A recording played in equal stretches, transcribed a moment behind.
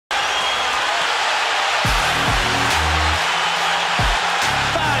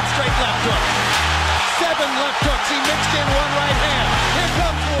left hook. 7 left hooks. He mixed in 1 right hand. Here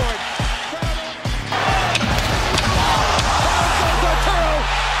comes Ward. Down goes Arturo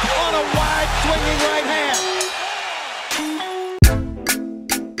on a wide swinging right hand.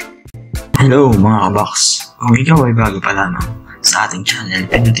 Hello mga kabox! Kung ikaw ay bago pa lamang sa ating channel,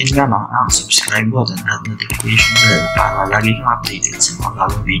 pindutin lamang ang subscribe button at notification bell para lagi kang updated sa mga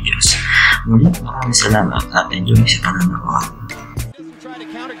bagong videos. Ngunit maraming salamat at enjoy sa pananonood. Try to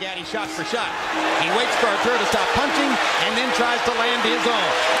counter Gatti shot for shot. He waits for Arturo to stop punching and then tries to land his own.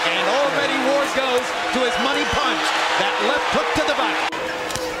 And already Ward goes to his money punch. That left hook to the body.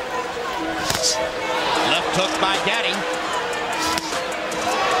 Left hook by Gatti.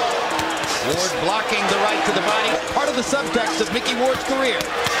 Ward blocking the right to the body. Part of the subtext of Mickey Ward's career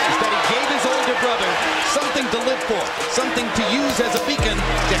is that he gave his older brother something to live for, something to use as a beacon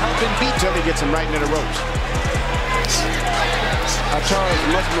to help him beat till he gets him right into the ropes. Arturo is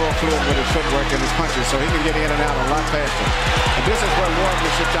much more fluid with his footwork and his punches, so he can get in and out a lot faster. And this is where Ward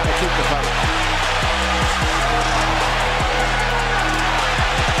should try to keep the fight.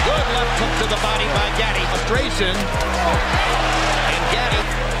 Good left hook to the body by Gatti. Frustration. And Gatti.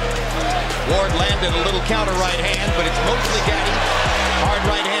 Ward landed a little counter right hand, but it's mostly Gatti. Hard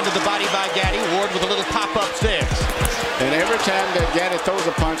right hand to the body by Gatti. Ward with a little pop upstairs. And every time that Gatti throws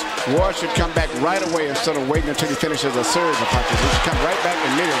a punch, Ward should come back right away instead of waiting until he finishes a series of punches. He should come right back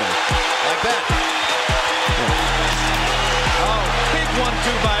immediately. Like that. Yeah. Oh, big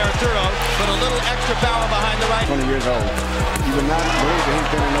 1-2 by Arturo, but a little extra power behind the right. 20 years old. You would not believe that he's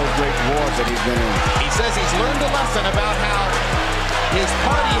been in those great wars that he's been in. He says he's learned a lesson about how his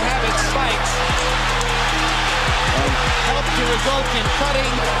party habit spikes help to result in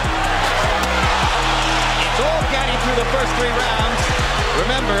cutting. It's all Gatti through the first 3 rounds.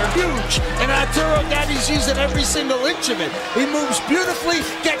 Remember, huge, and Arturo Gatti's using every single inch of it. He moves beautifully,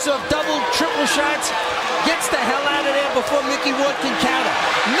 gets off double, triple shots, gets the hell out of there before Mickey Ward can counter.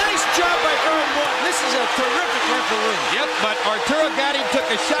 Nice job by Earl Ward. This is a terrific referee. Yep, but Arturo Gatti took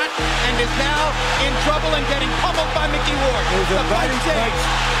a shot and is now in trouble and getting pummeled by Mickey Ward. It was a body punch.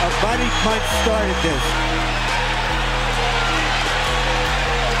 A body punch started this.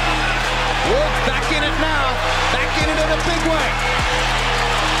 Ward's back in it now. Back in it in a big way.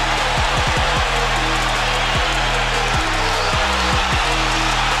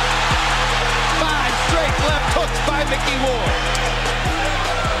 Five straight left hooks by Mickey Ward.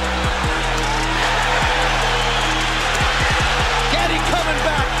 Gatti coming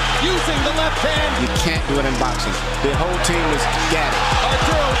back, using the left hand. You can't do it in boxing. The whole team is Gatti.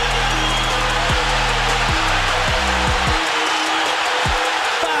 Arturo.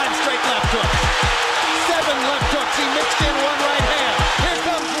 5 straight left hooks. 7 left hooks. He mixed in 1 right hand. Here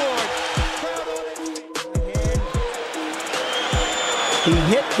comes Ward. He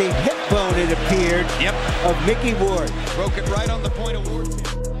hit the hip bone, it appeared, of Mickey Ward. Broke it right on the point of Ward.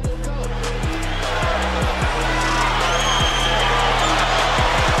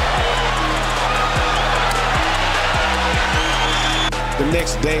 The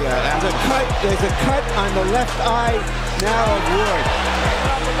next day, There's a cut on the left eye now of Ward.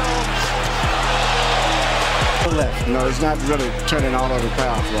 Left. No, he's not really turning all over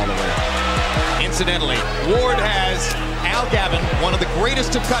powerful all the way. Incidentally, Ward has Al Gavin, one of the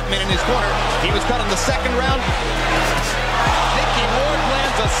greatest of cut men in his corner. He was cut in the 2nd round. Mickey Ward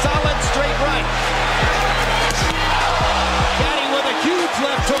lands a solid straight right. Gatti with a huge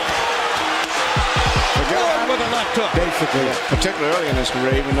left hook. Ward with a left hook. Basically, particularly early in his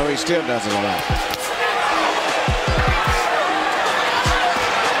career, even though he still does it a lot.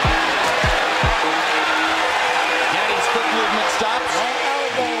 Gatti's foot movement stops.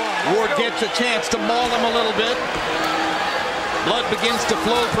 Ward gets a chance to maul him a little bit. Blood begins to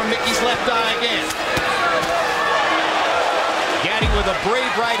flow from Mickey's left eye again. Gatti with a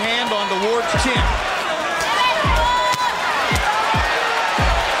brave right hand onto Ward's chin.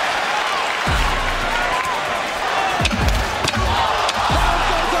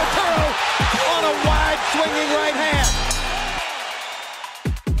 Swinging right hand.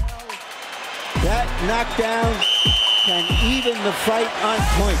 That knockdown can even the fight on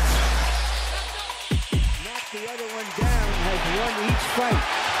points. Knock the other one down, has won each fight.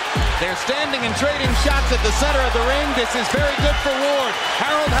 They're standing and trading shots at the center of the ring. This is very good for Ward.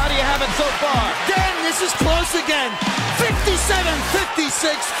 Harold, how do you have it so far? Dan, this is close again.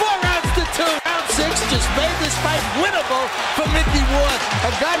 57-56, 4 rounds to 2. Round 6 just made this fight winnable for Mickey Ward.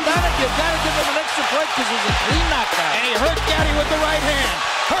 You've got to give him an extra break because it was a clean knockdown. And he hurt Gatti with the right hand.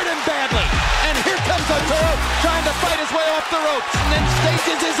 Hurt him badly. And here comes Arturo trying to fight his way off the ropes. And then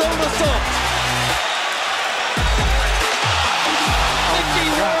stages his own assault. Mickey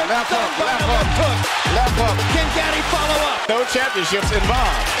Ward Left hook, left hook, left hook. Can Gatti follow up? No championships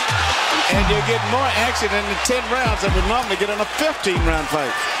involved. And you get more action in the 10 rounds than we normally get in a 15-round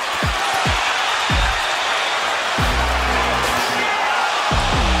fight.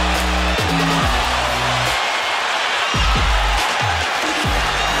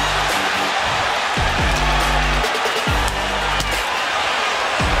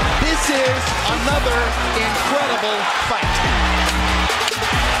 This is another incredible fight.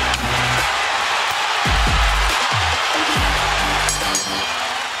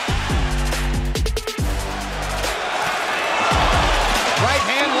 Right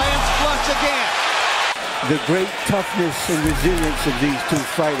hand lands flush again. The great toughness and resilience of these two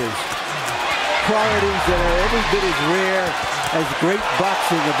fighters. Qualities that are every bit as rare as great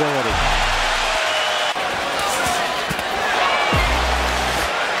boxing ability.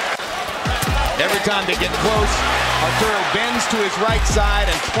 Every time they get close, Arturo bends to his right side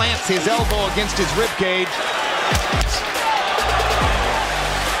and plants his elbow against his rib cage.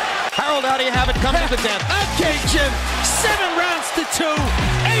 Harold, how do you have it come to the 10th? Okay, Jim. 7 rounds to 2.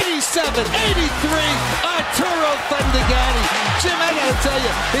 87-83. Arturo Thunder Gatti. Jim, I gotta tell you,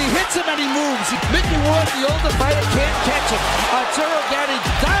 he hits him and he moves. Mickey Ward, the older fighter, can't catch him. Arturo Gatti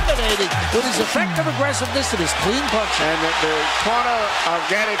dominating with his effective aggressiveness and his clean punching. And the corner of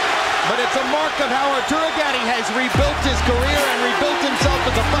Gatti. But it's a mark of how Arturo Gatti has rebuilt his career and rebuilt himself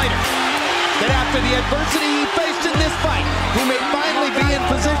as a fighter. That after the adversity he faced in this fight, he may finally be in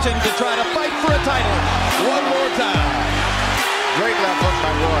position to try to fight for a title one more time. Great left hook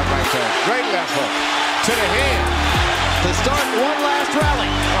by Ward right there. Great left hook. To the head. To start one last rally.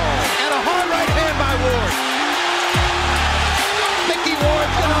 And a hard right hand by Ward. Mickey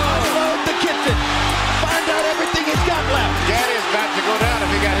Ward's going to unload the kitchen. Find out everything he's got left. Gatti's about to go down if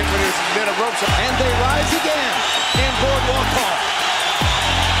he got hit with his bit of ropes. And they rise again in Boardwalk Hall.